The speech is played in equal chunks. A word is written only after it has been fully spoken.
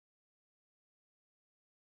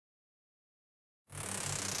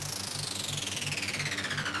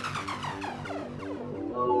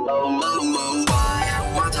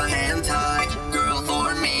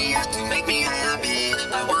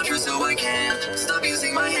stop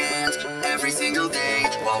using my hands every single day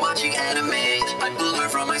while watching anime. I pull her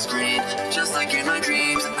from my screen, just like in my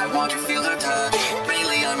dreams. I want to feel her touch,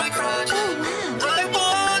 mainly on my crotch. I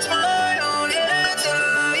want my own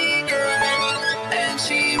Hentai girl, and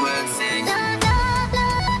she would sing.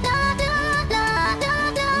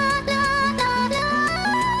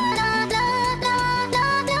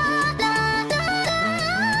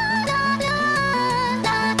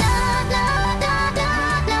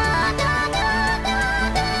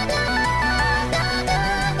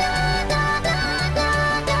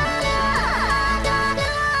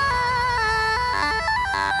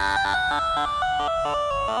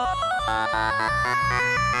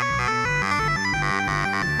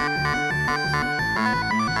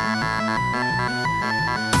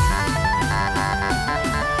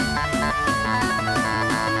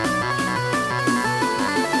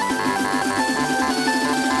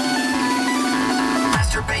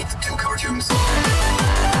 Masturbate to cartoons.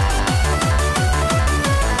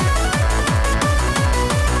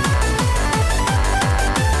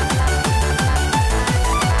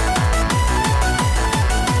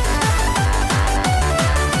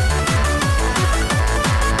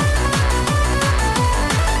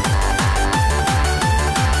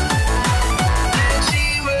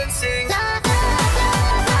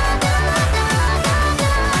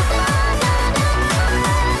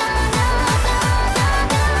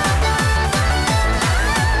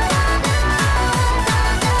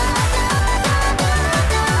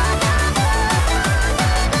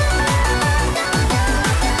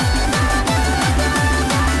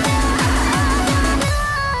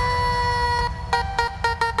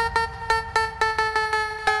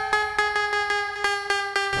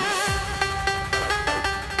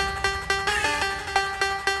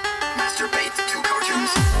 Masturbate to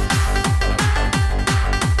cartoons.